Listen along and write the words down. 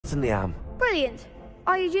certainly am. Brilliant.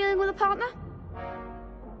 Are you dealing with a partner?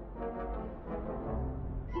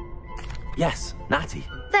 Yes, Natty.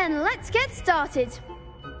 Then let's get started.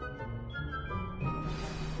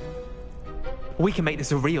 We can make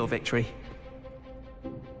this a real victory.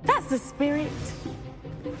 That's the spirit.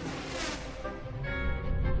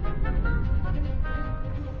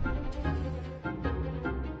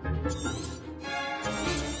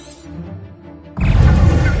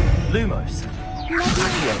 Lumos.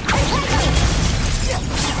 Accio.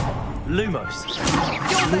 Lumos.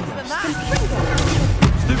 You're better than that.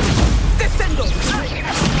 Stupefy. Descendo.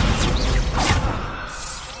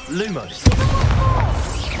 Lumos.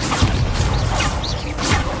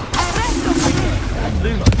 Arresto.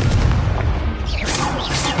 Lumos.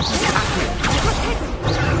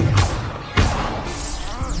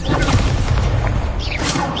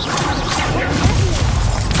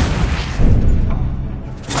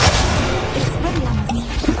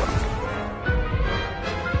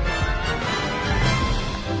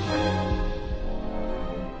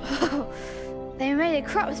 They made a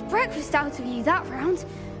crap's breakfast out of you that round.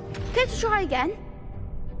 Care to try again?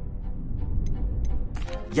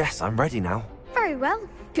 Yes, I'm ready now. Very well.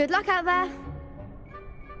 Good luck out there.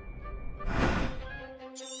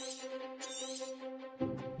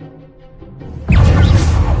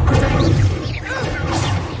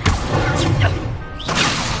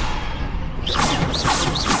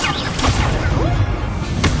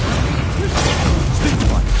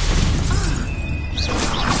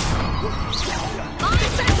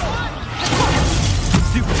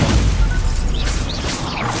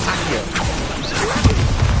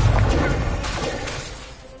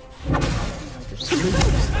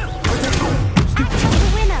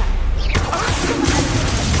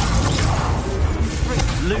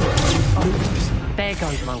 There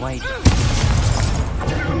goes my wager.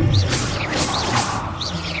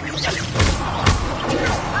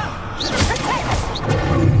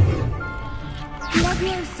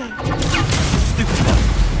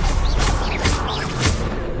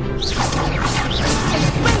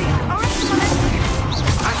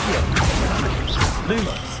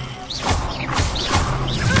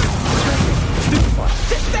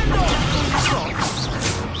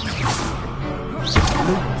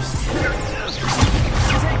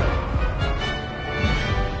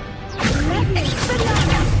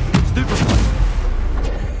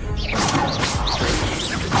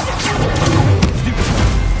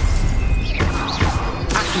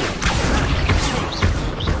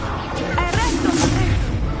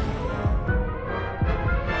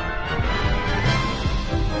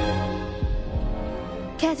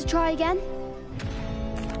 Care to try again?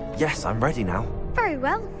 Yes, I'm ready now. Very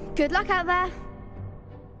well. Good luck out there.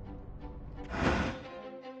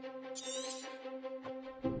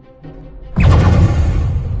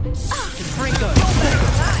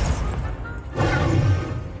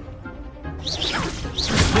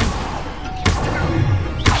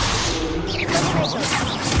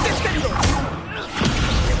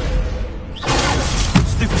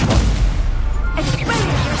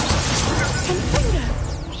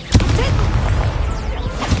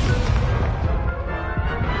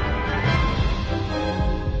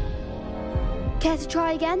 Care to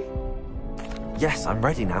try again? Yes, I'm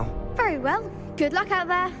ready now. Very well. Good luck out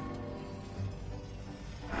there.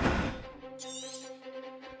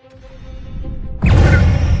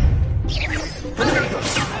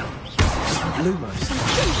 Lumos.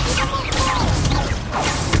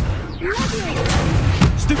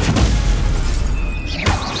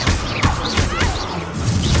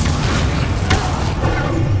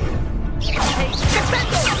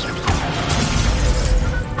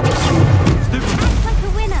 Like a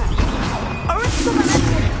winner.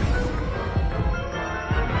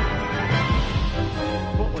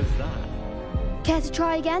 What was that? Care to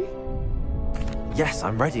try again? Yes,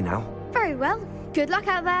 I'm ready now. Very well. Good luck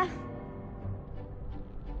out there.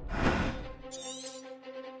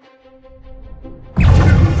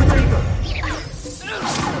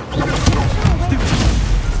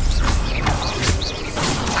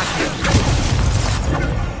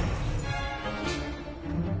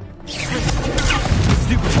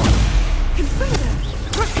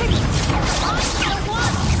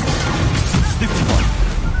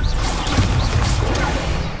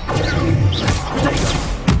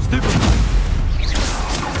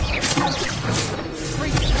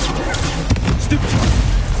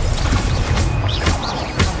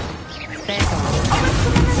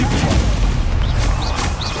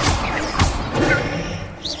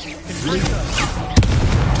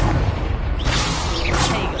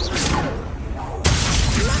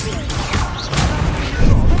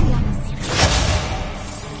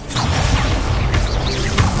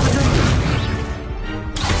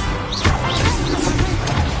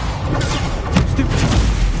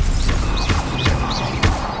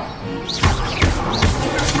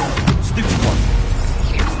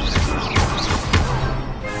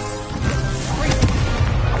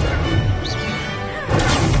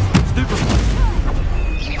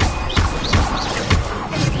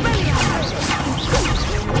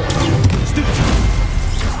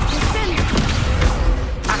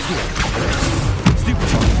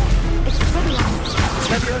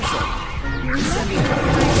 Care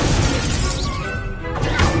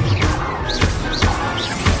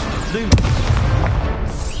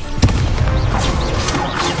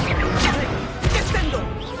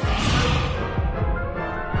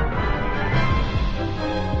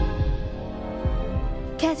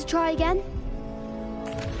to try again?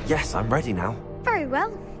 Yes, I'm ready now. Very well.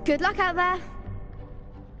 Good luck out there.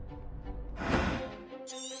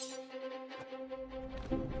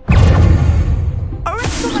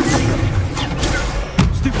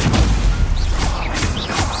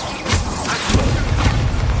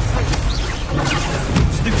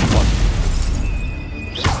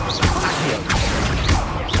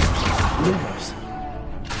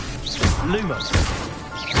 Lumos.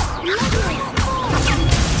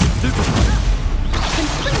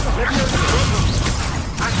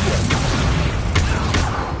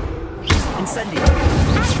 Incendio.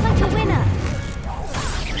 Act like a winner.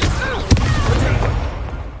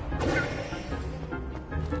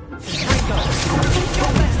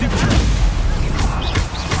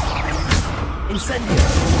 Incendio.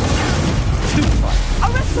 Stupefy.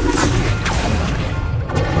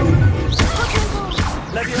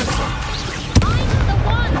 Leviosa. I'm the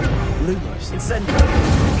one. Lumos. Incendio.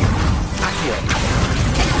 Accio.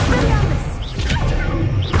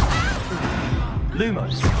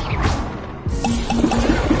 Lumos.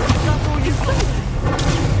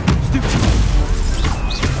 Stupefy.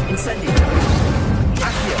 Incendio.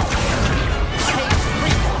 Accio.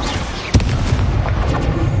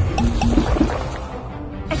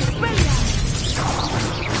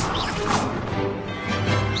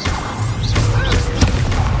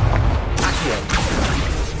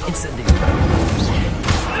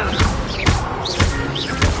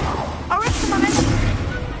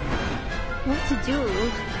 What to do?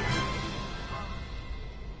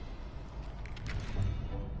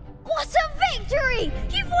 What a victory!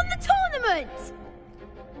 You've won the tournament!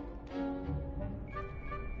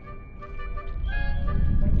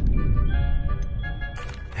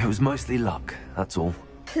 It was mostly luck, that's all.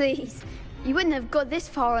 Please, you wouldn't have got this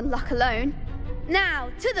far on luck alone. Now,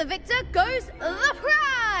 to the victor goes the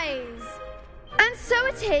prize! And so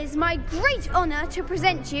it is my great honor to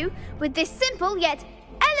present you with this simple yet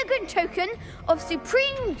elegant token of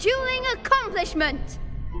supreme dueling accomplishment.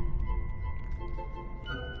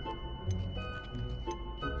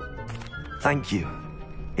 Thank you.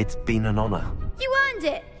 It's been an honor. You earned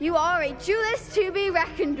it. You are a duelist to be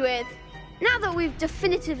reckoned with. Now that we've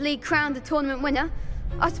definitively crowned the tournament winner,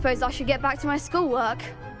 I suppose I should get back to my schoolwork.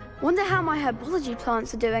 Wonder how my herbology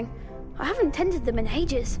plants are doing. I haven't tended them in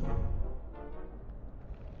ages.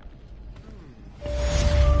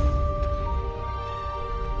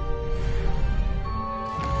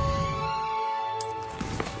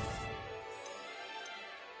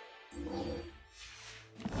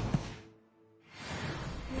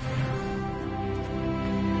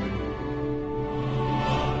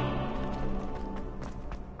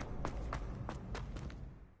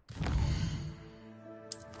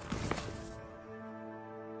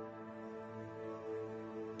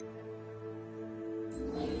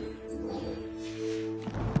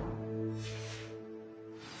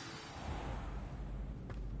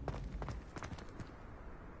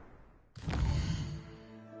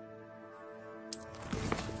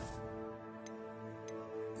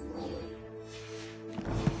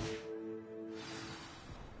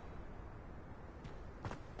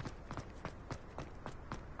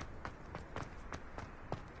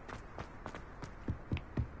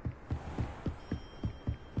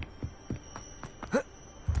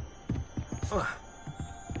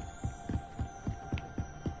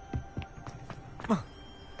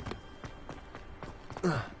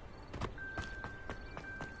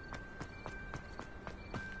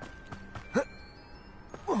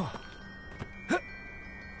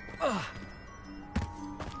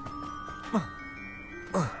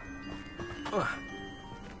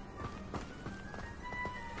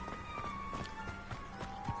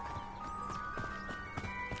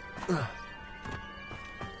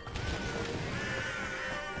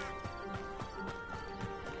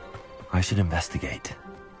 I should investigate.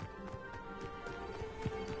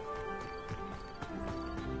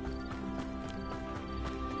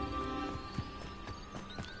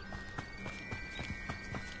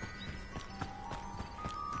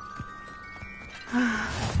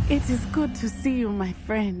 It is good to see you, my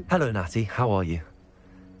friend. Hello, Natty. How are you?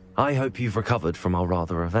 I hope you've recovered from our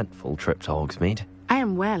rather eventful trip to Hogsmeade. I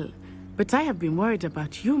am well, but I have been worried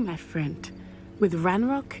about you, my friend. With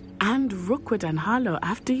Ranrock and Rookwood and Harlow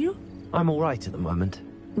after you? I'm all right at the moment.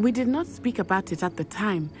 We did not speak about it at the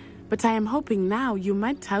time, but I am hoping now you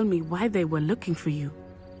might tell me why they were looking for you.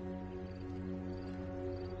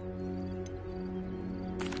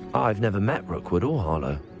 I've never met Rookwood or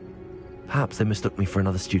Harlow. Perhaps they mistook me for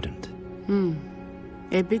another student.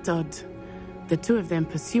 A bit odd. The two of them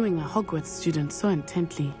pursuing a Hogwarts student so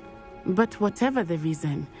intently. But whatever the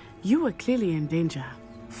reason, you were clearly in danger.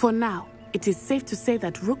 For now, it is safe to say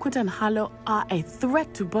that Rookwood and Harlow are a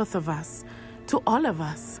threat to both of us. To all of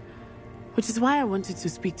us. Which is why I wanted to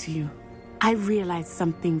speak to you. I realized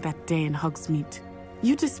something that day in Hogsmeade.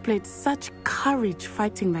 You displayed such courage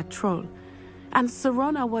fighting that troll. And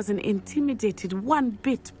Sirona wasn't intimidated one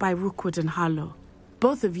bit by Rookwood and Harlow.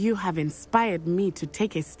 Both of you have inspired me to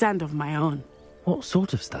take a stand of my own. What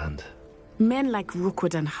sort of stand? Men like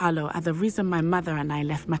Rookwood and Harlow are the reason my mother and I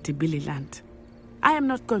left Matabeleland. I am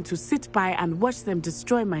not going to sit by and watch them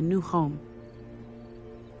destroy my new home.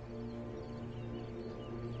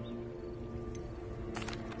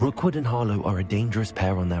 Rookwood and Harlow are a dangerous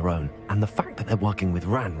pair on their own, and the fact that they're working with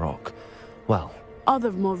Ranrock, well... All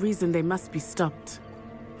the more reason they must be stopped.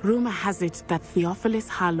 Rumor has it that Theophilus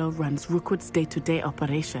Harlow runs Rookwood's day-to-day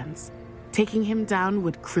operations. Taking him down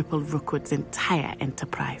would cripple Rookwood's entire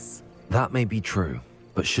enterprise. That may be true,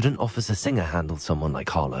 but shouldn't Officer Singer handle someone like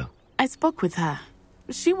Harlow? I spoke with her.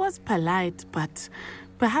 She was polite, but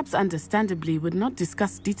perhaps understandably would not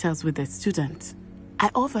discuss details with a student. I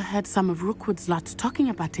overheard some of Rookwood's lot talking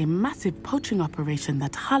about a massive poaching operation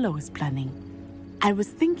that Harlow is planning. I was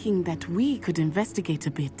thinking that we could investigate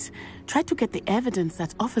a bit, try to get the evidence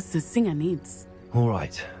that Officer Singer needs. All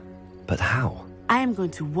right, but how? I am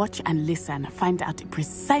going to watch and listen, find out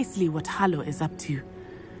precisely what Harlow is up to.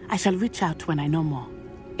 I shall reach out when I know more.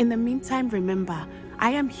 In the meantime, remember,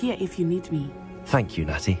 I am here if you need me. Thank you,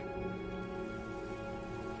 Natty.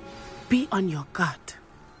 Be on your guard.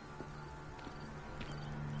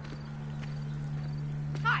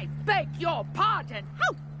 I beg your pardon!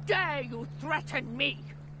 How dare you threaten me?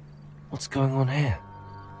 What's going on here?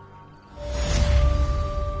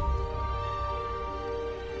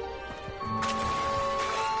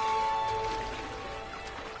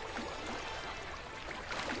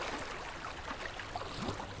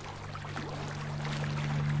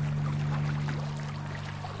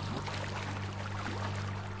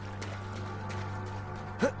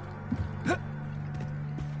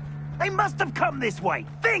 They must have come this way.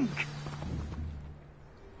 Think!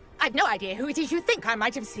 I've no idea who it is you think I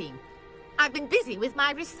might have seen. I've been busy with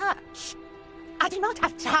my research. I do not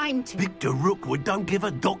have time to... Victor Rookwood don't give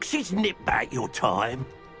a doxy's nip back your time.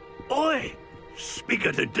 Oi! Speak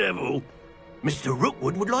of the devil. Mr.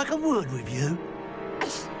 Rookwood would like a word with you. A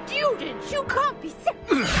student? You can't be sick.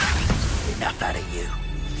 Enough out of you.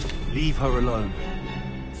 Leave her alone.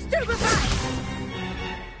 Stupefy!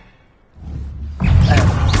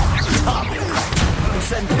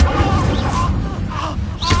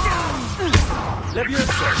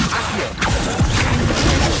 Leviosa, Accio.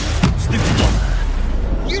 Stupid one.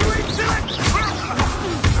 You insolent!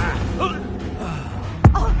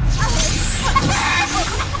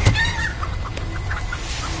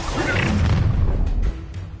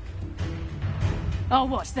 I'll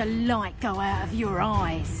watch the light go out of your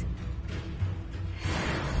eyes.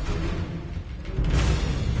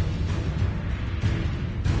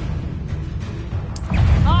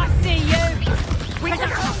 I see you!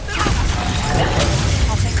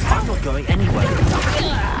 I'm not going anywhere.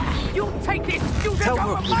 You'll take this student Tell over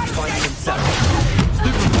Rookwood my to find dead himself.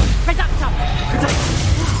 Reductor!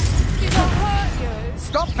 Did I hurt you?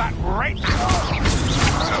 Stop that rape! You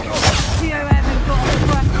haven't got a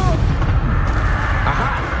front. Aha!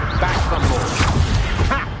 Back some more.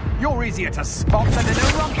 Ha! You're easier to spot than an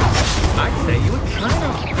Iraqi. I'd say you were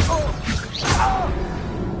China.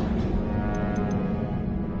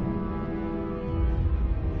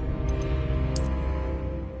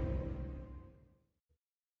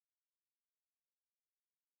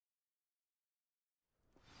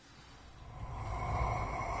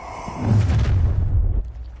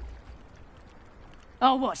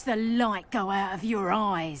 I'll watch the light go out of your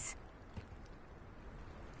eyes.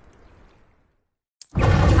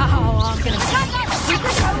 Oh, I'm gonna...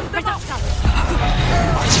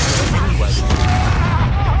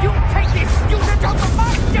 You'll take this student over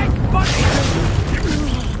my dead body!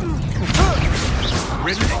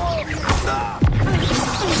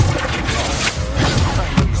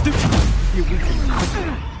 You weaken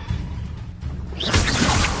quickly.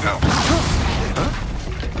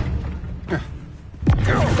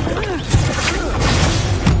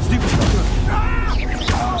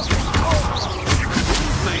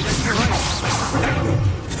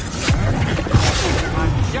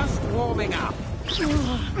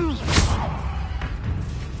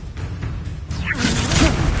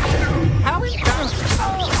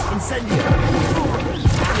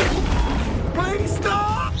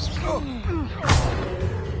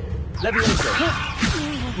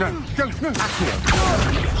 What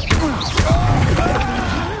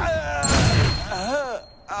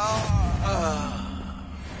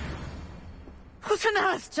on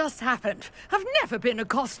earth just happened? I've never been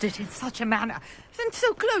accosted in such a manner, and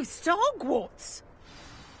so close to Hogwarts.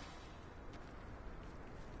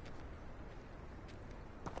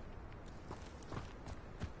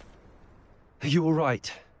 Are you all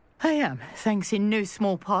right? I am, thanks in no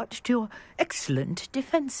small part to your excellent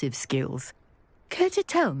defensive skills. Care to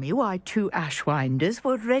tell me why 2 Ashwinders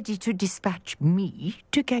were ready to dispatch me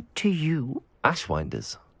to get to you?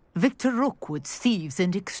 Ashwinders? Victor Rookwood's thieves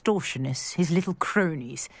and extortionists, his little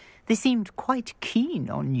cronies. They seemed quite keen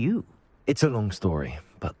on you. It's a long story,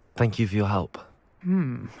 but thank you for your help.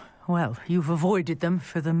 Well, you've avoided them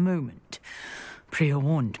for the moment. Priya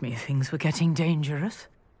warned me things were getting dangerous.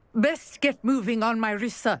 Best get moving on my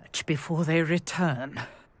research before they return.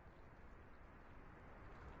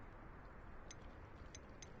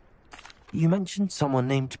 You mentioned someone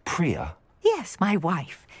named Priya. Yes, my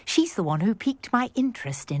wife. She's the one who piqued my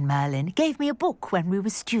interest in Merlin. Gave me a book when we were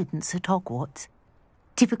students at Hogwarts.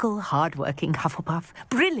 Typical hard-working Hufflepuff.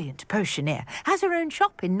 Brilliant potioneer. Has her own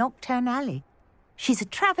shop in Knockturn Alley. She's a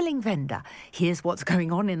travelling vendor. Hears what's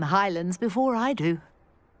going on in the Highlands before I do.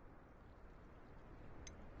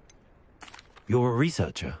 You're a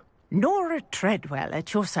researcher? Nora Treadwell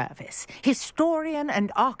at your service. Historian and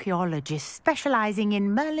archaeologist specialising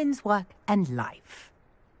in Merlin's work and life.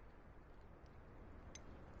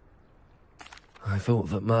 I thought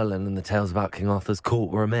that Merlin and the tales about King Arthur's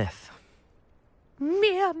court were a myth.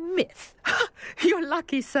 Mere myth. You're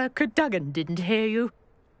lucky Sir Cadogan didn't hear you.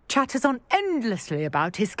 Chatters on endlessly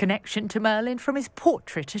about his connection to Merlin from his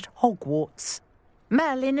portrait at Hogwarts.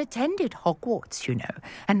 Merlin attended Hogwarts, you know,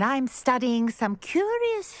 and I'm studying some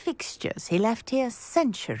curious fixtures he left here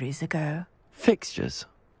centuries ago. Fixtures?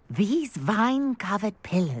 These vine-covered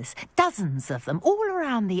pillars, dozens of them, all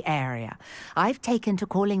around the area. I've taken to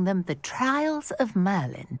calling them the Trials of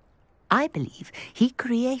Merlin. I believe he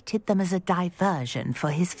created them as a diversion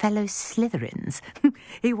for his fellow Slytherins.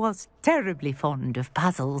 He was terribly fond of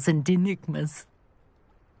puzzles and enigmas.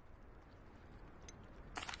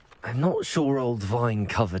 I'm not sure old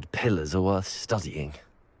vine-covered pillars are worth studying.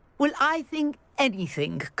 Well, I think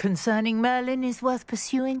anything concerning Merlin is worth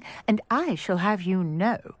pursuing, and I shall have you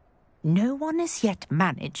know, no one has yet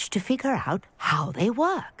managed to figure out how they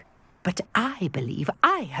work. But I believe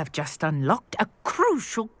I have just unlocked a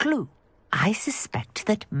crucial clue. I suspect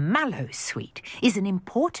that Mallowsweet is an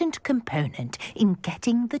important component in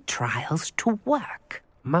getting the trials to work.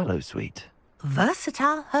 Mallowsweet?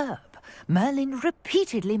 Versatile herb. Merlin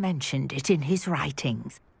repeatedly mentioned it in his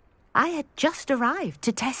writings. I had just arrived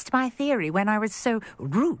to test my theory when I was so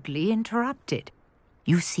rudely interrupted.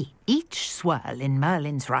 You see, each swirl in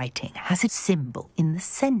Merlin's writing has a symbol in the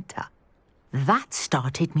centre. That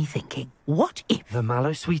started me thinking, what if... The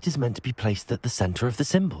Mallowsweet is meant to be placed at the centre of the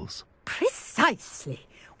symbols. Precisely.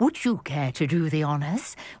 Would you care to do the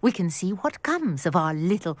honours? We can see what comes of our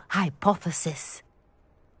little hypothesis.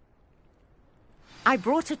 I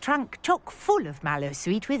brought a trunk chock full of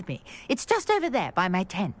Mallowsweet with me. It's just over there by my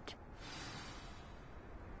tent.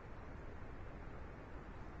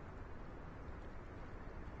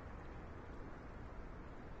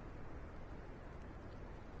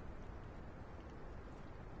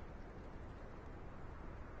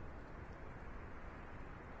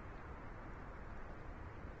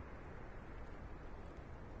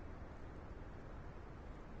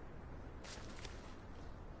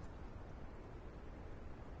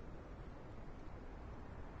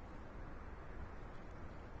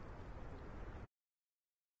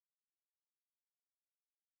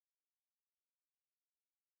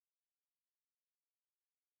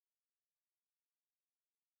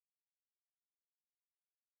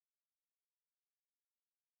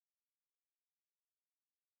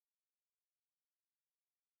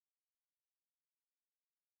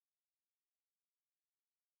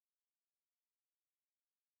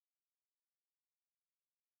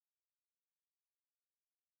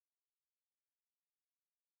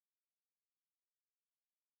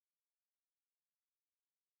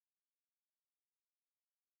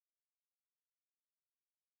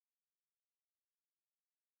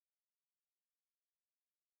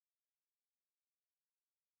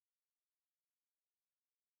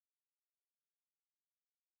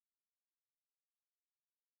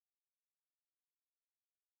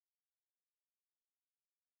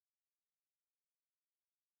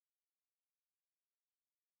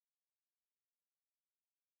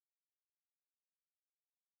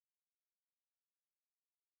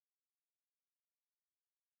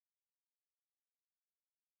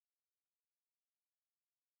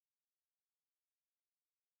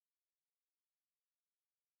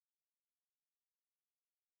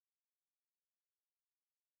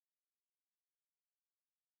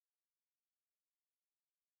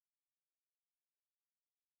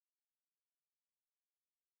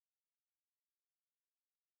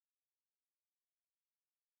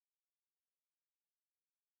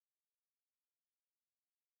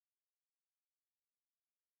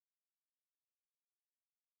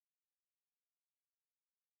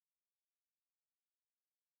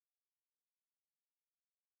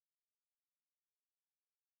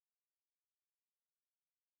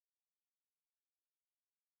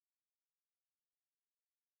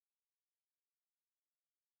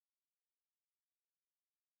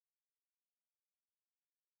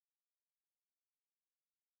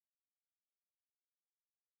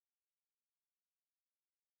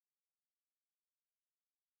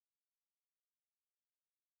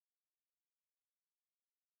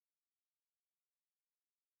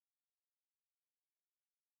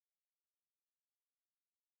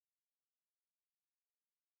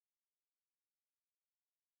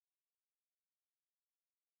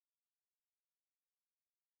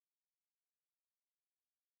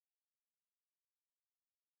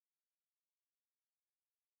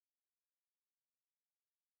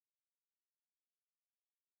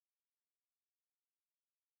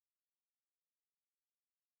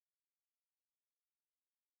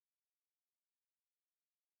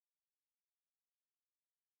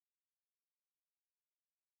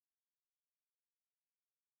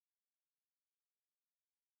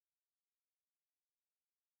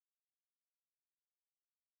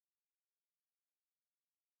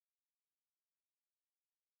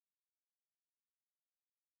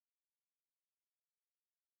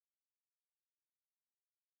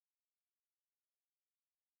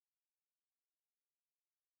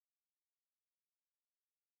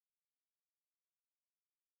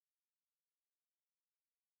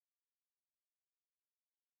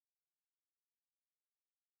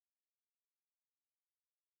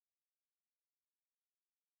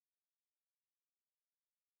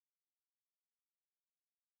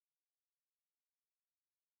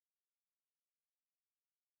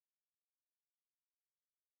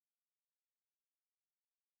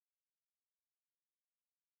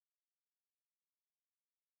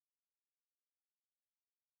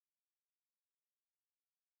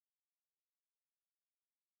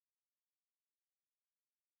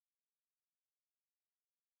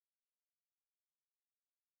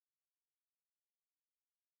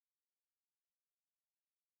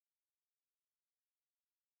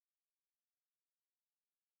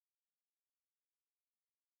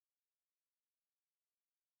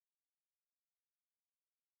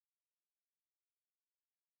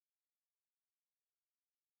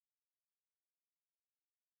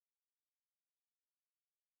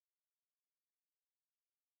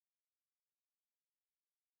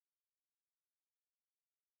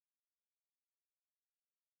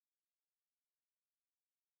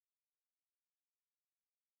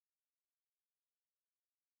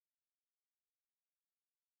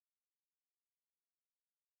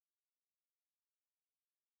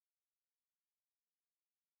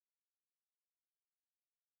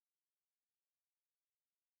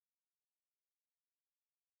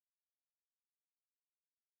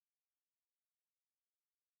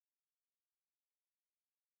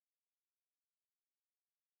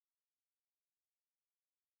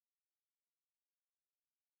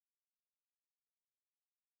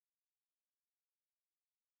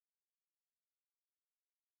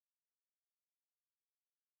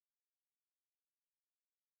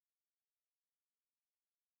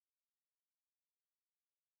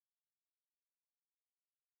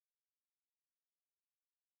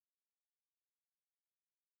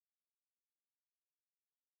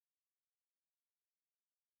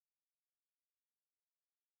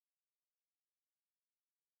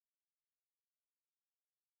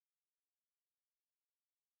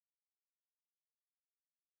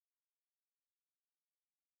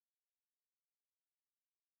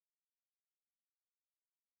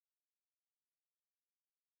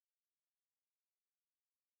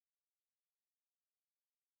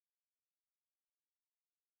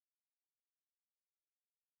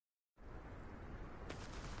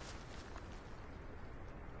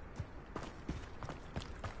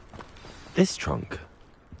 This trunk?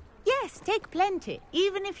 Yes, take plenty,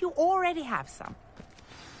 even if you already have some.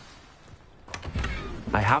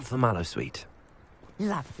 I have the mallow sweet.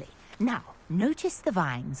 Lovely. Now, notice the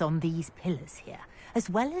vines on these pillars here, as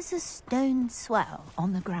well as a stone swell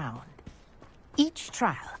on the ground. Each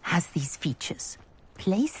trial has these features.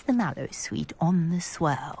 Place the mallow sweet on the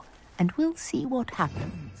swell, and we'll see what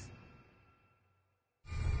happens.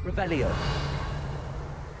 Revelio.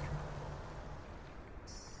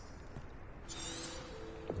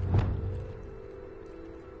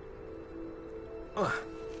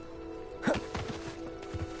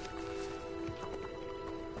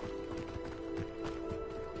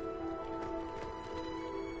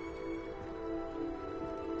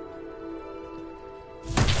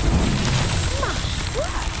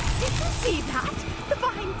 See that? The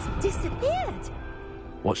vines disappeared.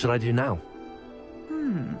 What should I do now?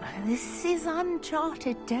 This is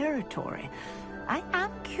uncharted territory. I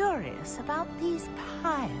am curious about these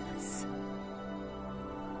pyres.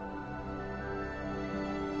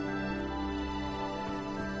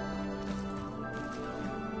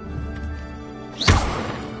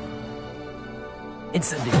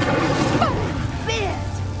 Incendio. Oh,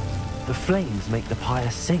 beard! The flames make the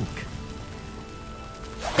pyre sink.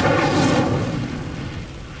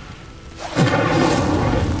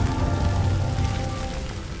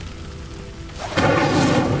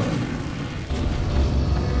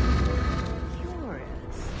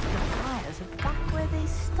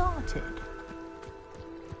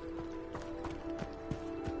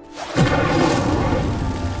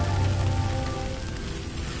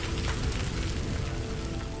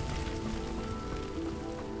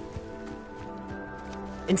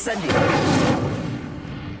 Incendio.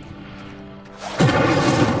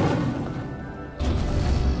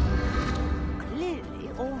 Clearly,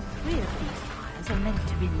 all three of these fires are meant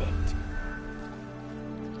to be lit.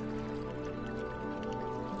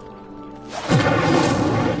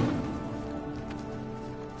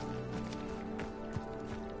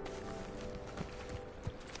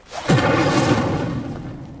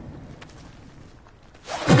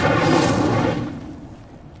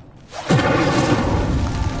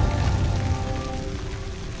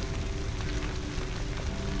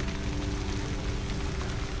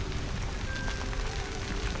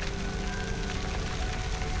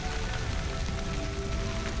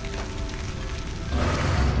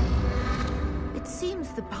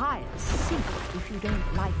 The pyres sink if you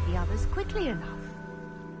don't light the others quickly enough.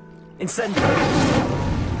 Incendio.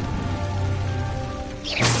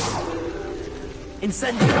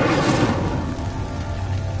 Incendio.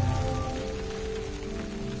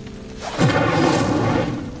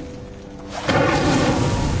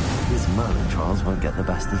 These Merlin trials won't get the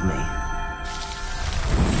best of me.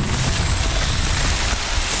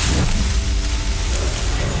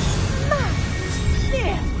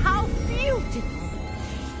 How beautiful!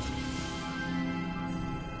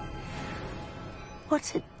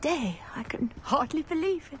 What a day! I can hardly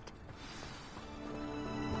believe it.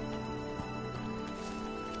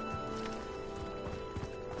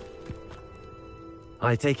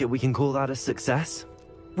 I take it we can call that a success?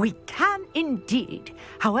 We can indeed.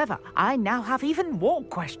 However, I now have even more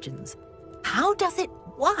questions. How does it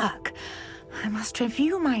work? I must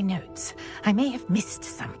review my notes. I may have missed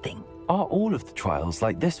something. Are all of the trials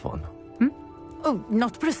like this one? Oh,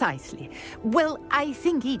 not precisely. Well, I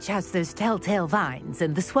think each has those telltale vines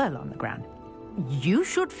and the swirl on the ground. You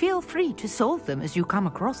should feel free to solve them as you come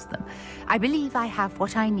across them. I believe I have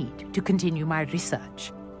what I need to continue my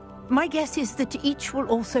research. My guess is that each will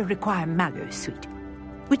also require mallow sweet,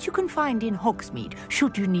 which you can find in Hogsmeade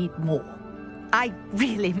should you need more. I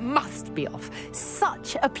really must be off.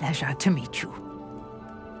 Such a pleasure to meet you.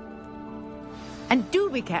 And do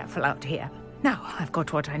be careful out here. Now, I've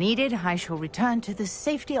got what I needed. I shall return to the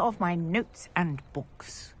safety of my notes and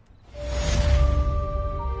books.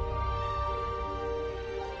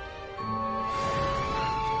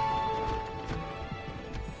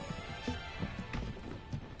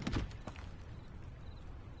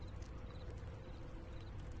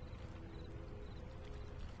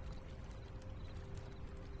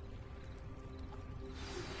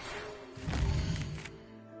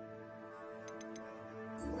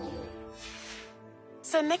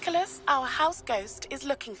 Sir Nicholas, our house ghost, is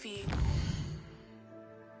looking for you.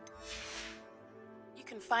 You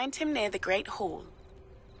can find him near the Great Hall.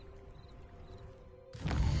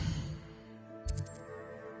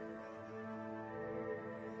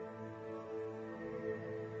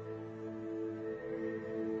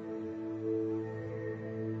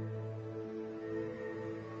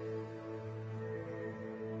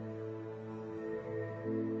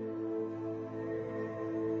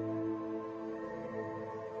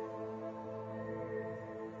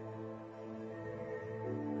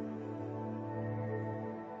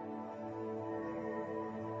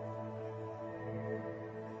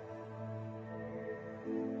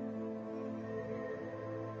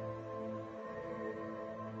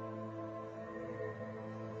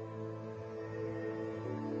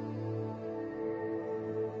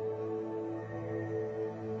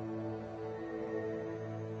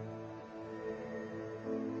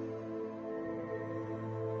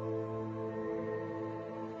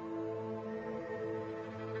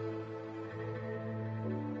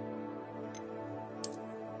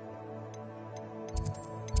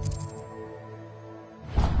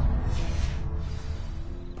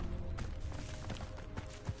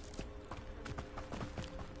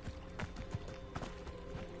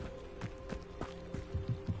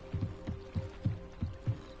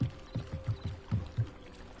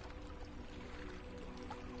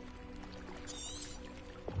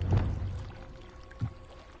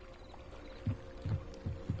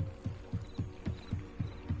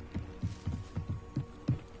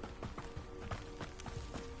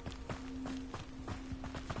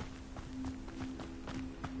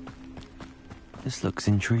 This looks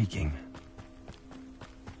intriguing.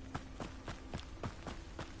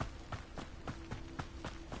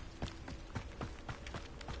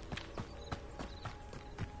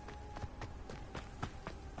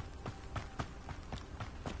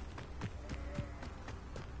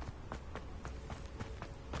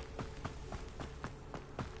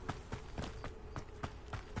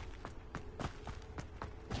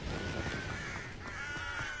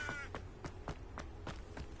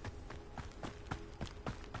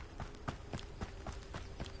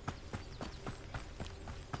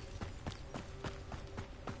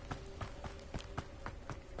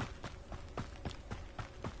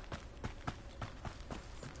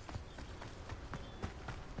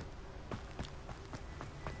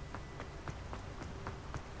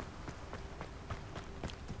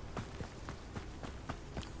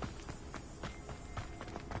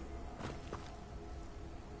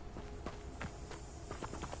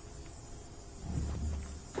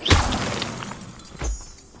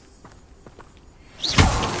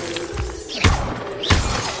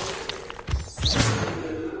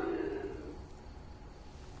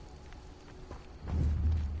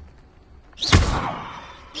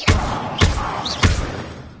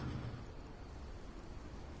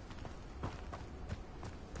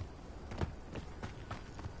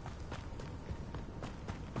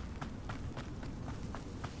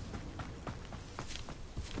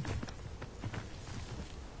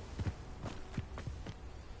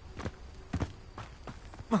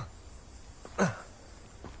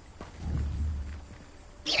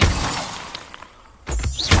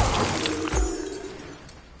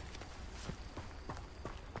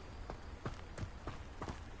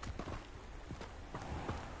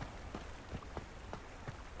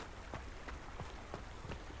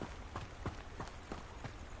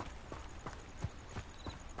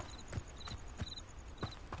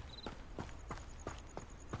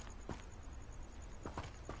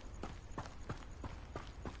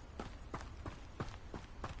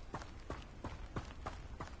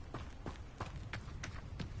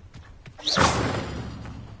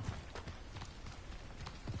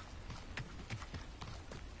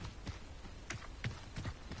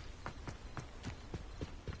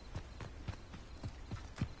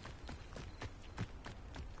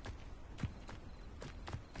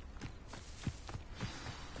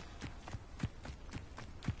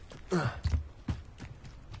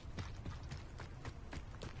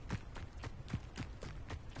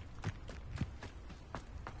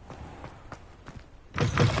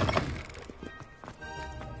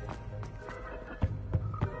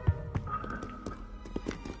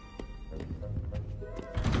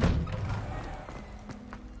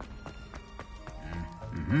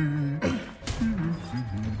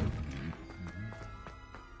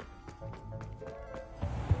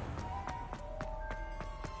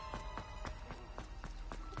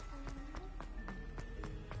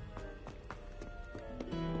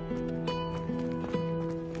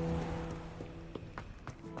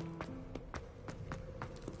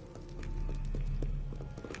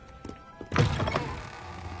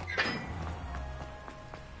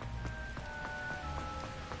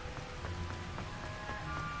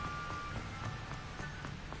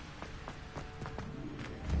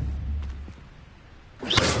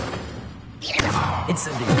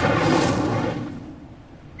 Instantly.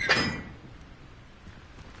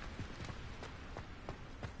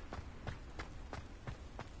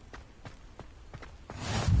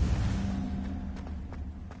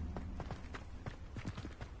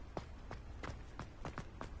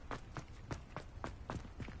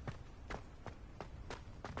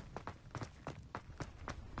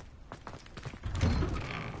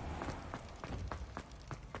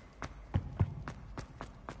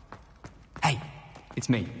 It's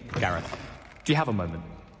me, Gareth. Do you have a moment?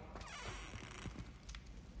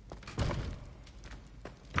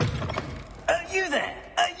 You there?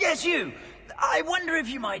 Yes, you. I wonder if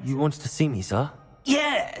you might... You wanted to see me, sir?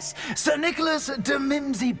 Yes, Sir Nicholas de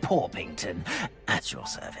Mimsy Porpington, at your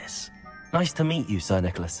service. Nice to meet you, Sir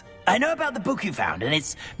Nicholas. I know about the book you found and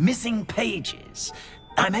its missing pages.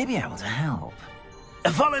 I may be able to help.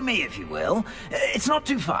 Follow me, if you will. It's not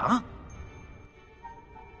too far.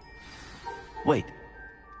 Wait.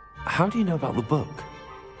 How do you know about the book?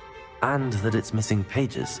 And that it's missing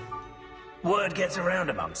pages? Word gets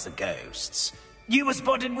around amongst the ghosts. You were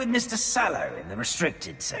spotted with Mr. Sallow in the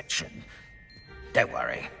restricted section. Don't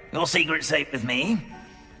worry. Your secret's safe with me.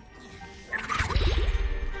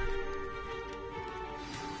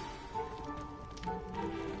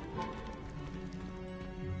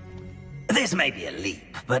 This may be a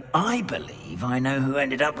leap, but I believe I know who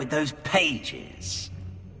ended up with those pages.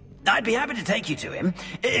 I'd be happy to take you to him,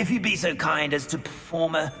 if you'd be so kind as to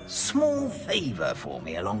perform a small favor for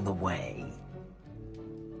me along the way.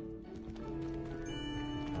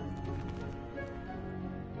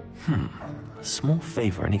 A small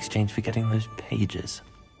favor in exchange for getting those pages.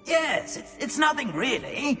 Yes, it's nothing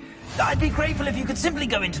really. I'd be grateful if you could simply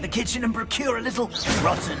go into the kitchen and procure a little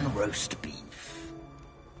rotten roast beef.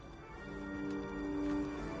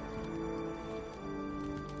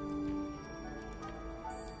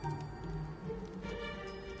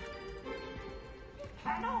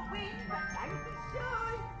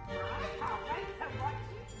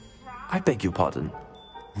 I beg your pardon.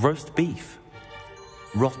 Roast beef.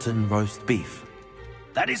 Rotten roast beef.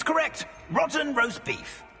 That is correct. Rotten roast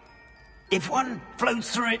beef. If one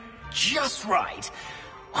floats through it just right,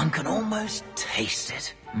 one can almost taste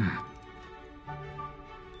it.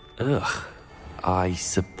 Ugh. I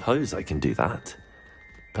suppose I can do that.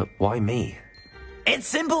 But why me? It's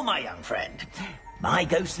simple, my young friend. My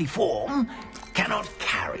ghostly form cannot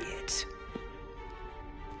carry it.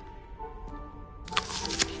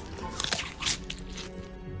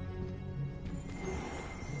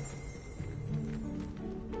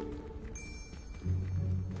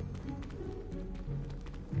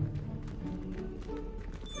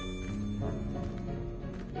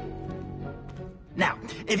 Now,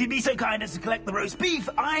 if you'd be so kind as to collect the roast beef,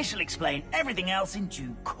 I shall explain everything else in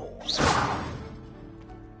due course.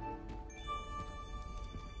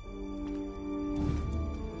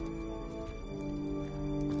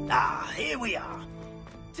 Ah, here we are.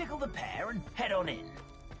 Tickle the pear and head on in.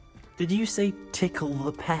 Did you say tickle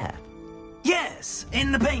the pear? Yes,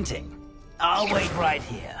 in the painting. I'll wait right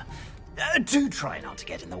here. Do try not to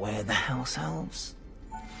get in the way of the house elves.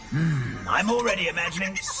 I'm already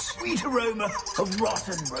imagining sweet aroma of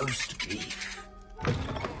rotten roast beef.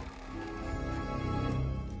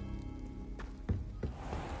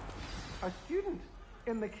 A student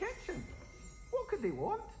in the kitchen? What could they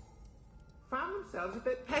want? Found themselves a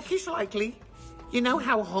bit peckish, likely. You know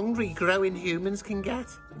how hungry growing humans can get.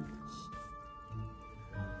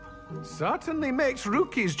 Certainly makes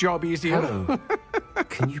Rookie's job easier. Hello.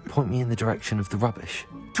 Can you point me in the direction of the rubbish?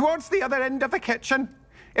 Towards the other end of the kitchen.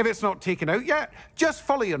 If it's not taken out yet, just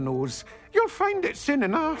follow your nose. You'll find it soon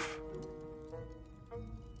enough.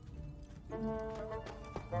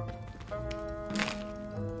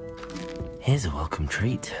 Here's a welcome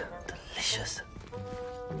treat. Delicious.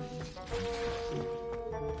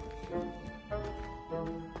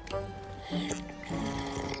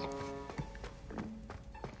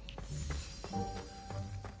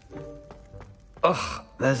 Ugh,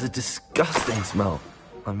 there's a disgusting smell.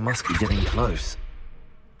 I must be getting close.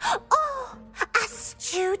 Oh, a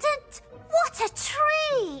student? What a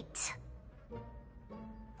treat!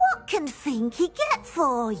 What can Finky get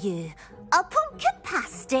for you? A pumpkin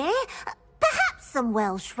pasty? Perhaps some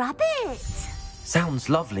Welsh rabbit? Sounds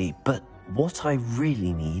lovely, but what I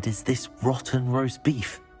really need is this rotten roast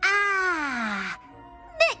beef. Ah,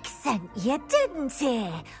 Nick sent you, didn't he?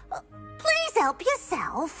 Please help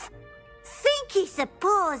yourself. Finky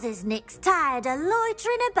supposes Nick's tired of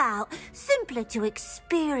loitering about simply to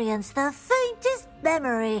experience the faintest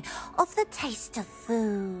memory of the taste of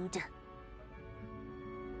food.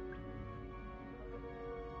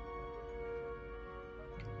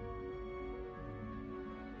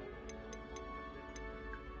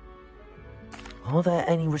 Are there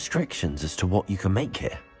any restrictions as to what you can make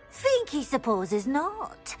here? Finky supposes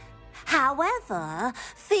not. However,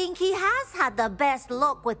 Finky has had the best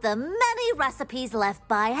luck with the many recipes left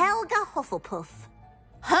by Helga Hufflepuff.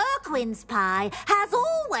 Her quince pie has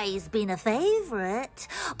always been a favourite,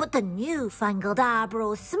 but the newfangled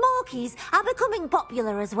Arborough Smokies are becoming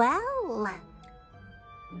popular as well.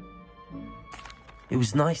 It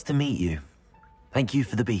was nice to meet you. Thank you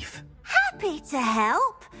for the beef. Happy to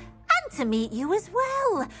help, and to meet you as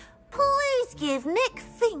well. Please give Nick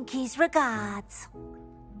Finky's regards.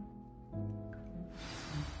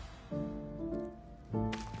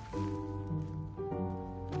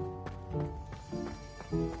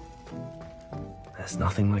 There's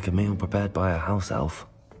nothing like a meal prepared by a house elf.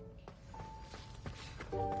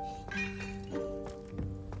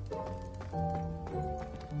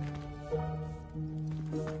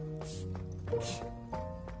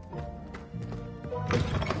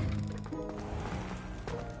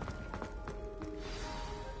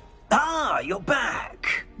 Ah, you're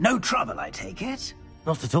back. No trouble, I take it?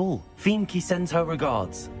 Not at all. Finky sends her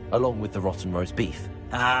regards, along with the rotten roast beef.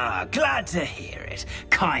 Ah, glad to hear it.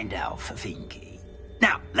 Kind elf, Finky.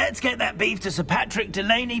 Now, let's get that beef to Sir Patrick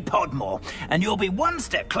Delaney Podmore, and you'll be one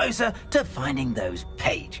step closer to finding those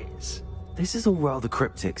pages. This is all rather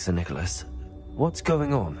cryptic, Sir Nicholas. What's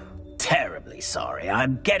going on? terribly sorry.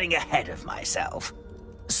 I'm getting ahead of myself.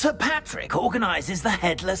 Sir Patrick organizes the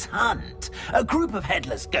Headless Hunt, a group of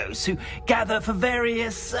headless ghosts who gather for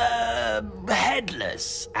various,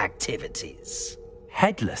 headless activities.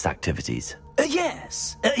 Headless activities?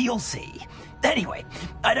 Yes, you'll see. Anyway,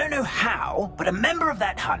 I don't know how, but a member of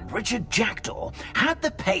that hunt, Richard Jackdaw, had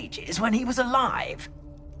the pages when he was alive.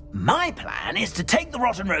 My plan is to take the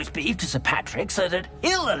rotten roast beef to Sir Patrick so that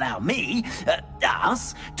he'll allow me,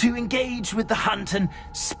 us, to engage with the hunt and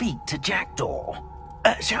speak to Jackdaw.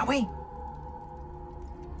 Shall we?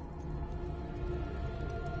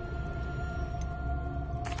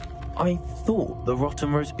 I thought the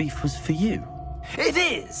rotten roast beef was for you. It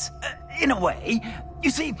is, in a way. You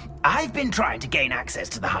see, I've been trying to gain access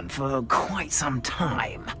to the hunt for quite some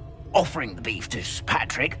time. Offering the beef to Sir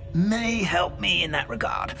Patrick may help me in that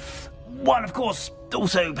regard. While, of course,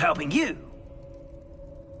 also helping you.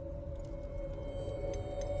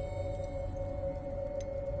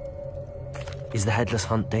 Is the Headless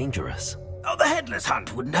Hunt dangerous? Oh, the Headless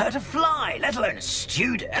Hunt wouldn't hurt a fly, let alone a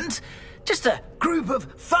student. Just a group of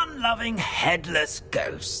fun-loving headless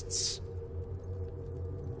ghosts.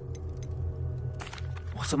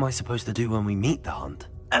 What am I supposed to do when we meet the hunt?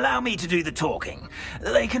 Allow me to do the talking.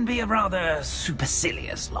 They can be a rather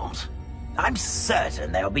supercilious lot. I'm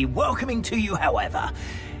certain they'll be welcoming to you, however,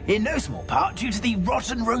 in no small part due to the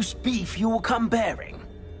rotten roast beef you'll come bearing.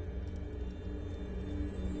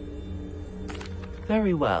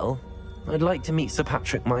 Very well. I'd like to meet Sir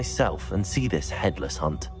Patrick myself and see this Headless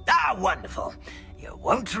Hunt. Ah, wonderful. You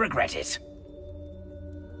won't regret it.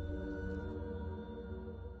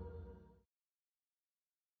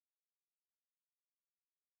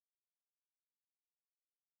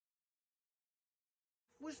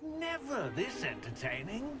 Was never this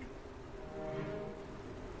entertaining.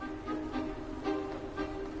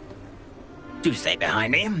 Do stay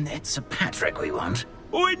behind me. It's Sir Patrick we want.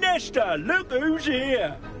 Oi, Nesta, look who's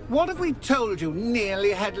here. What have we told you,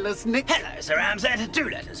 nearly headless Nick? Hello, Sir Ramsed. Do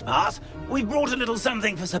let us pass. We've brought a little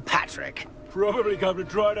something for Sir Patrick. Probably come to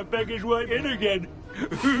try to beg his way in again.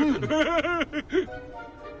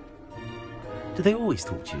 Do they always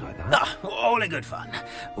talk to you like that? Ah, all in good fun.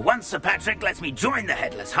 Once Sir Patrick lets me join the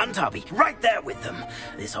Headless Hunt, I'll be right there with them.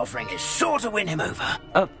 This offering is sure to win him over.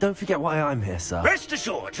 Don't forget why I'm here, sir. Rest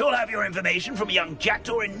assured, you'll have your information from young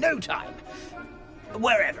Jackdaw in no time.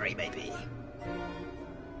 Wherever he may be.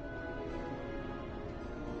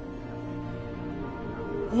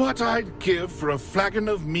 What I'd give for a flagon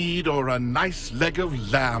of mead or a nice leg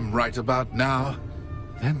of lamb right about now.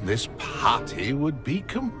 Then this party would be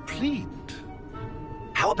complete.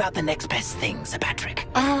 How about the next best thing, Sir Patrick?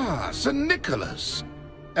 Ah, Sir Nicholas.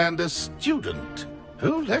 And a student.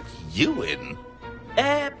 Who let you in?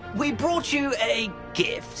 We brought you a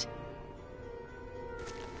gift.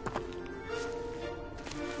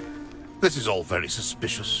 This is all very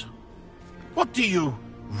suspicious. What do you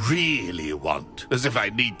really want? As if I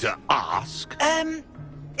need to ask.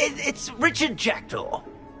 It's Richard Jackdaw.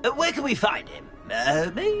 Where can we find him?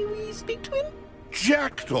 May we speak to him?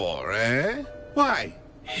 Jackdaw, eh? Why,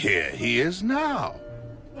 here he is now.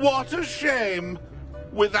 What a shame.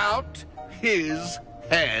 Without his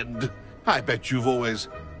head. I bet you've always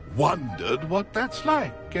wondered what that's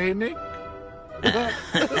like, eh, Nick?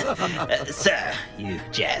 Sir, you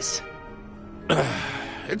jest.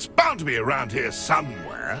 It's bound to be around here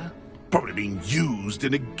somewhere. Probably being used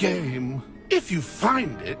in a game. If you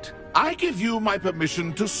find it, I give you my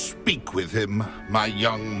permission to speak with him, my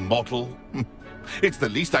young mortal. It's the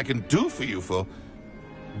least I can do for you for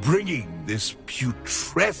bringing this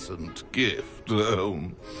putrescent gift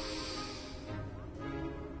home.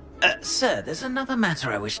 Sir, there's another matter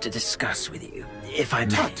I wish to discuss with you, if I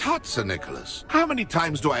may. Tut, tut, Sir Nicholas. How many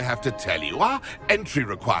times do I have to tell you? Our entry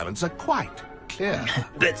requirements are quite clear.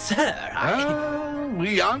 But, sir,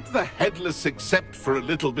 we aren't the headless except for a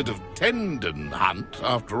little bit of tendon hunt,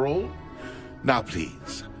 after all. Now,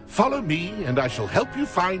 please, follow me, and I shall help you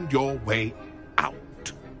find your way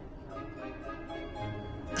out.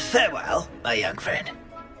 Farewell, my young friend.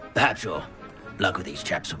 Perhaps your luck with these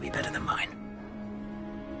chaps will be better than mine.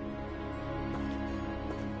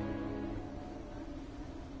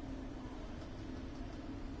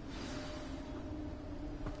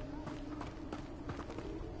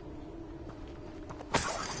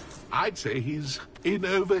 I'd say he's in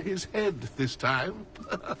over his head this time.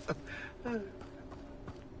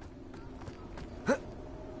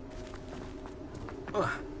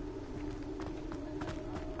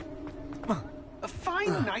 A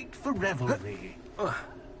fine night for revelry.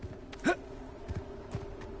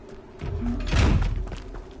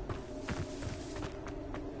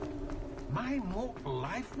 My My mortal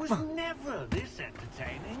life was never this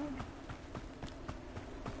entertaining.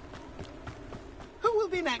 Who will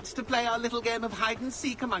be next to play our little game of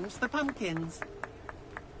hide-and-seek amongst the pumpkins?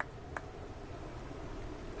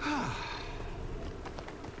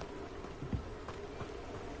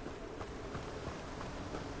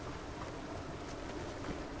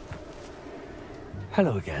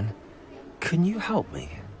 Hello again. Can you help me?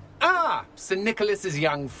 Ah, Sir Nicholas's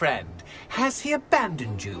young friend. Has he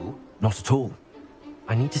abandoned you? Not at all.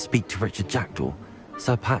 I need to speak to Richard Jackdaw.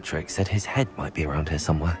 Sir Patrick said his head might be around here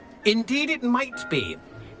somewhere. Indeed it might be.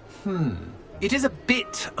 It is a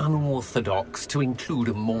bit unorthodox to include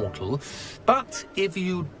a mortal, but if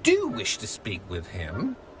you do wish to speak with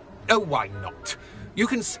him... Oh, why not? You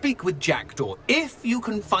can speak with Jackdaw if you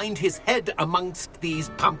can find his head amongst these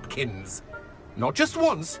pumpkins. Not just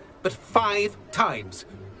once, but 5 times.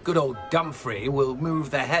 Good old Dumfrey will move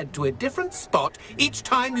the head to a different spot each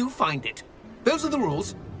time you find it. Those are the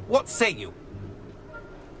rules. What say you?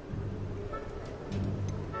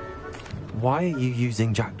 Why are you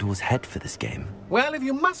using Jackdaw's head for this game? Well, if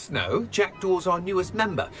you must know, Jackdaw's our newest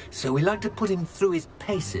member, so we like to put him through his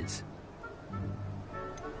paces.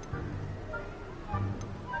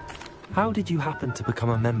 How did you happen to become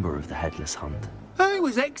a member of the Headless Hunt? I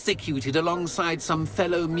was executed alongside some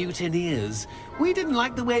fellow mutineers. We didn't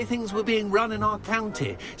like the way things were being run in our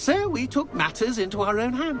county, so we took matters into our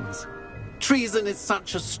own hands. Treason is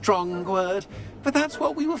such a strong word, but that's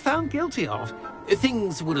what we were found guilty of.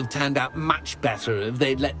 Things would have turned out much better if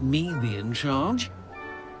they'd let me be in charge.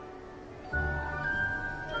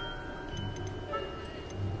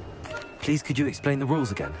 Please, could you explain the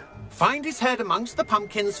rules again? Find his head amongst the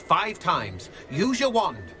pumpkins 5 times. Use your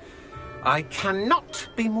wand. I cannot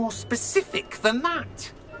be more specific than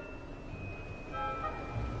that.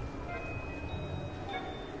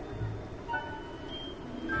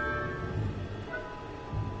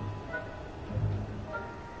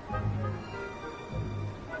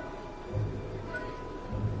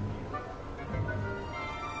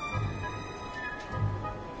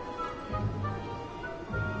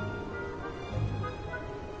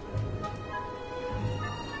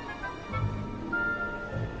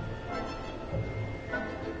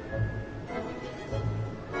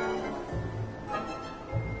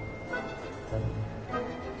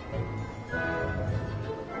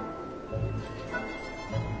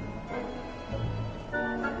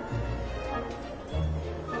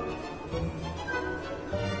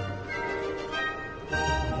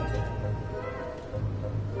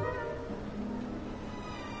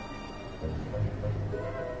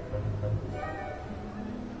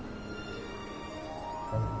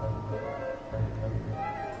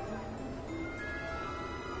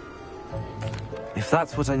 If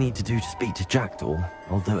that's what I need to do to speak to Jackdaw,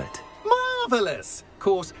 I'll do it. Marvellous! Of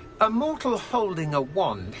course, a mortal holding a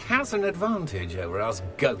wand has an advantage over us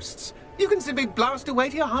ghosts. You can simply blast away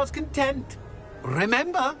to your heart's content.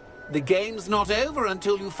 Remember, the game's not over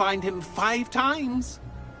until you find him 5 times.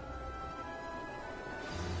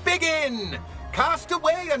 Begin! Cast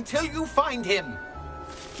away until you find him.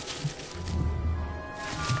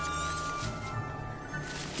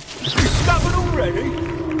 Discovered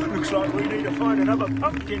already? Looks like we need to find another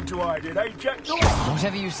pumpkin to hide in, eh, Jackdaw?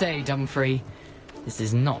 Whatever you say, Dumfrey. This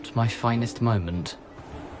is not my finest moment.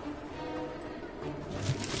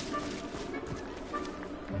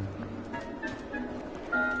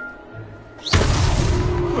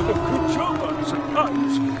 Well, good job, I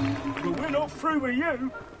suppose. But we're not through with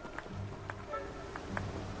you.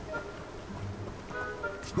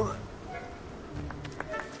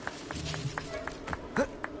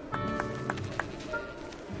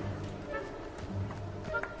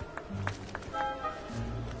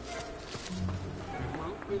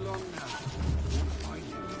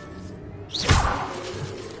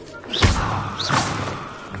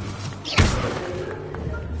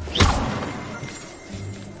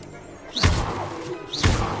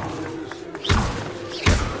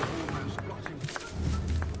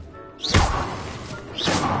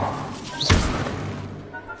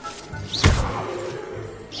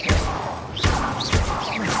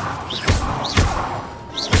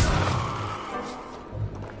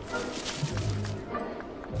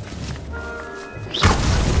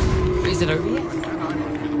 Is it over yet? Can I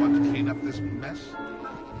not be the one to clean up this mess?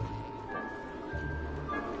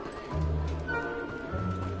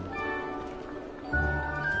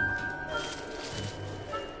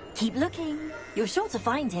 Keep looking. You're sure to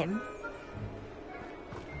find him.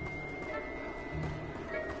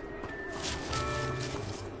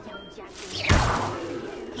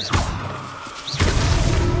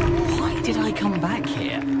 Why did I come back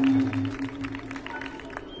here?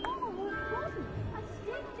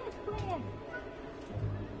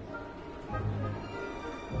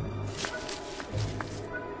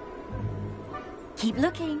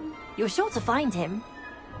 You're sure to find him.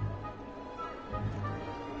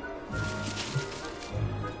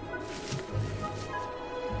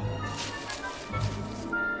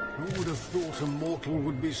 Who would have thought a mortal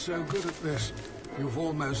would be so good at this? You've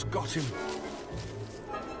almost got him.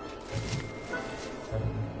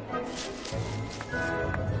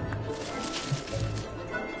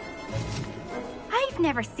 I've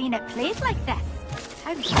never seen it played like this.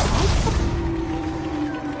 How delightful.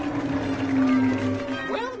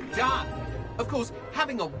 Well done! Of course,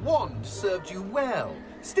 having a wand served you well.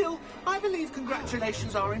 Still, I believe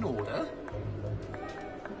congratulations are in order.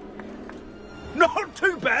 Not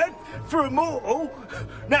too bad for a mortal.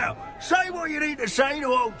 Now, say what you need to say to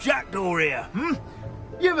old Jackdaw here, hmm?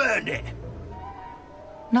 You've earned it.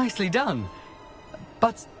 Nicely done.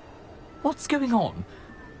 But what's going on?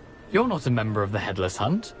 You're not a member of the Headless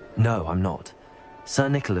Hunt. No, I'm not. Sir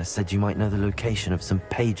Nicholas said you might know the location of some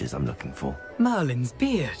pages I'm looking for. Merlin's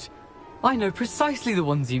beard. I know precisely the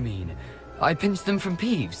ones you mean. I pinched them from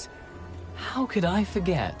Peeves. How could I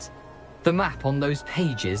forget? The map on those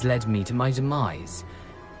pages led me to my demise.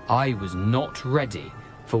 I was not ready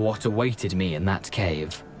for what awaited me in that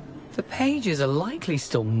cave. The pages are likely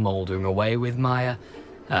still mouldering away with my,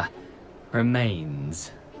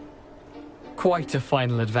 remains. Quite a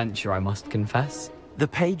final adventure, I must confess. The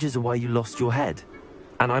pages are why you lost your head,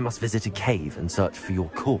 and I must visit a cave and search for your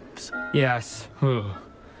corpse. Yes.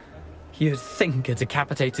 You'd think a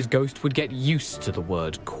decapitated ghost would get used to the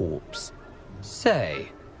word corpse. Say,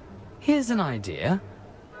 here's an idea.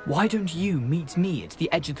 Why don't you meet me at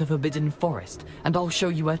the edge of the Forbidden Forest, and I'll show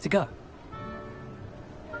you where to go?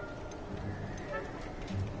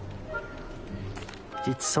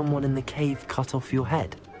 Did someone in the cave cut off your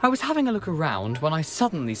head? I was having a look around when I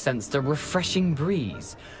suddenly sensed a refreshing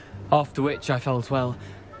breeze, after which I felt, well,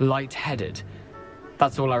 lightheaded.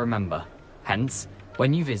 That's all I remember. Hence,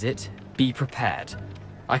 when you visit, be prepared.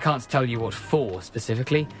 I can't tell you what for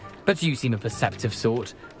specifically, but you seem a perceptive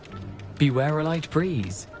sort. Beware a light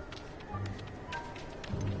breeze.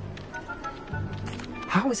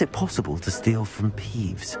 How is it possible to steal from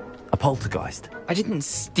Peeves, a poltergeist? I didn't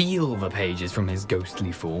steal the pages from his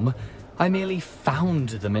ghostly form. I merely found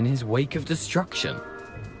them in his wake of destruction.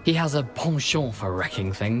 He has a penchant for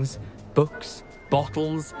wrecking things. Books,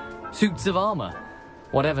 bottles, suits of armor.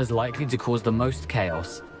 Whatever's likely to cause the most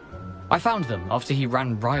chaos. I found them after he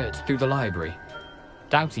ran riot through the library.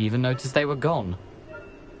 Doubt he even noticed they were gone.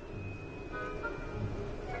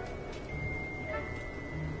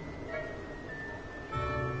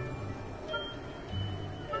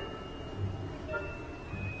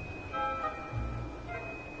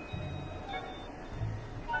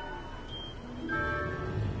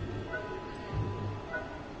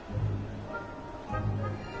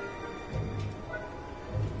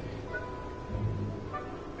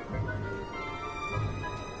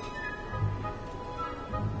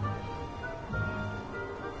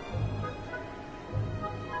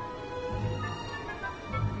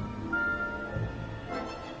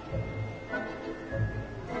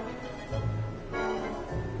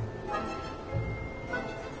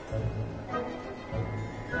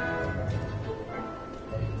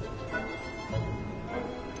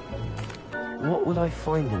 What will I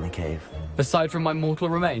find in the cave? Aside from my mortal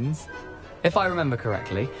remains, if I remember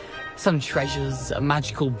correctly, some treasures, a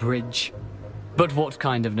magical bridge. But what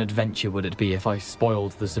kind of an adventure would it be if I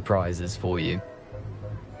spoiled the surprises for you?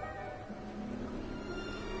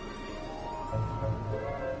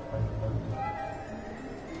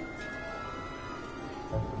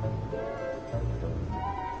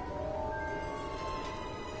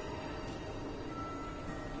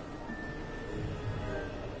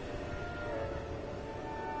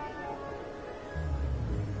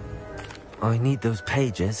 I need those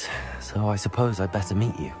pages, so I suppose I better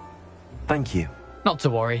meet you. Thank you. Not to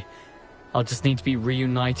worry. I'll just need to be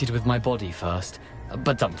reunited with my body first.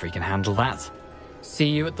 But Dumfries can handle that. See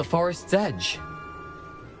you at the forest's edge.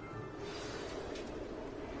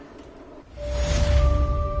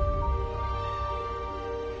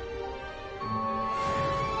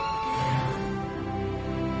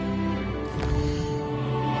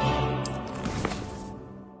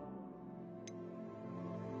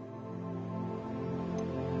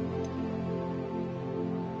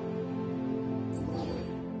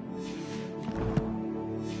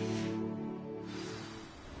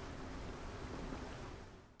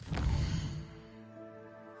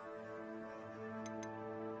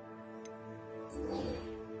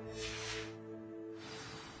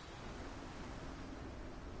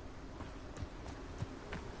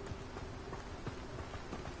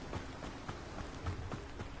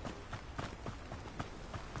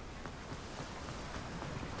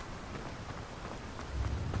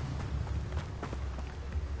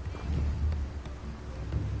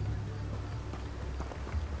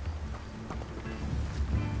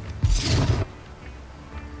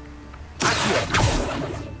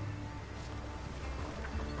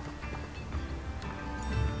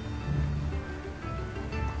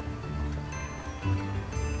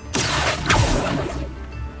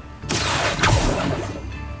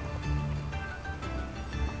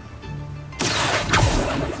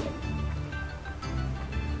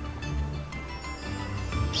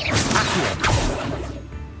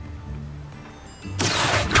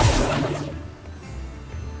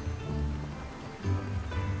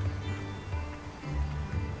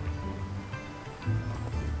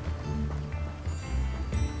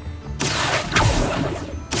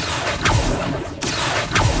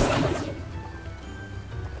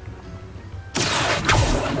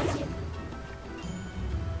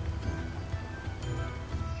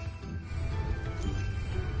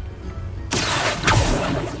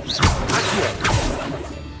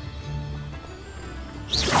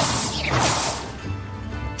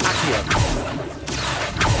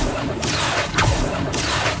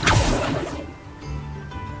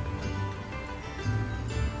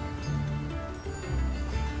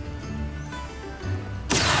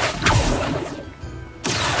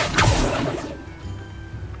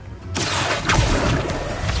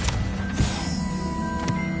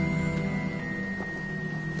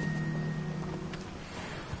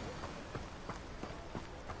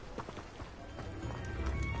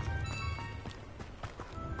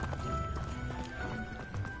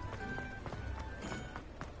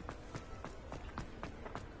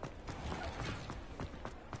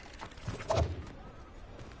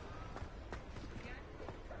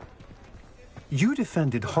 You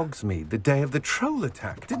defended Hogsmeade the day of the troll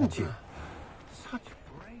attack, didn't you? Such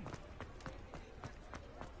brains.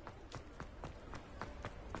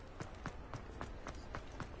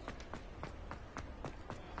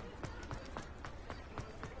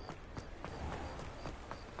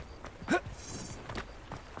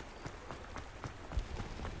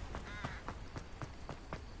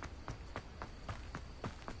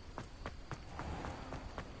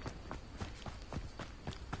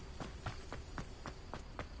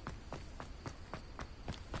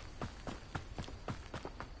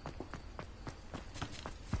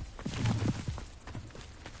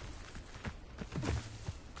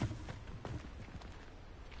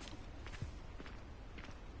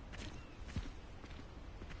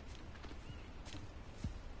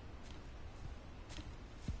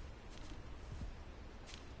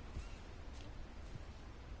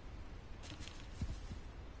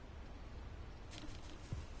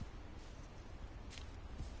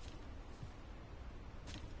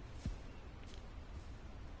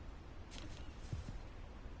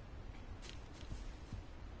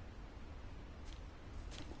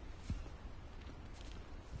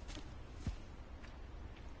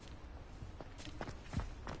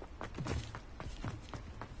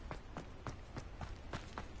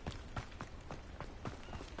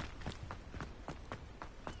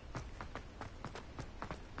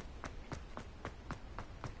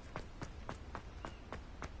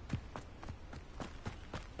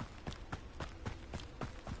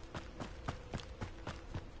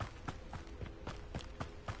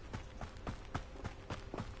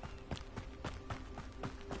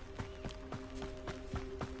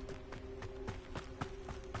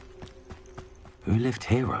 Who lived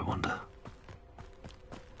here, I wonder?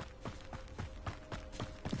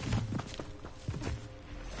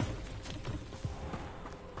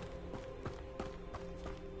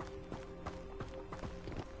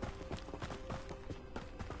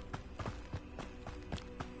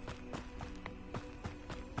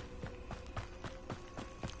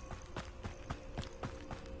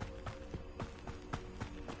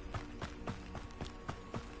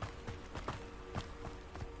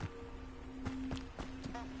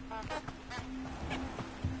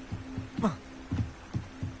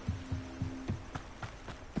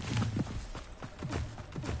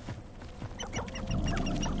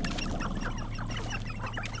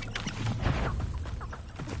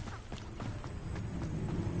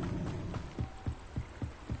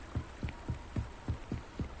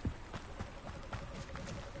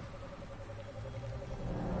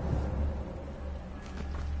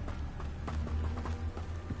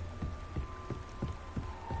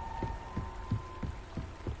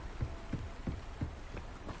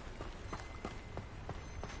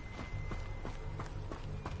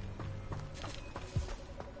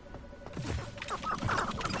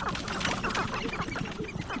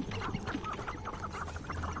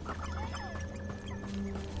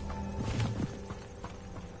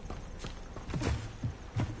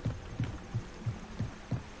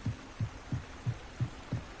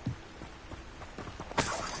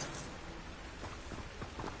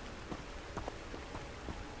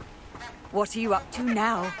 What are you up to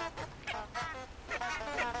now?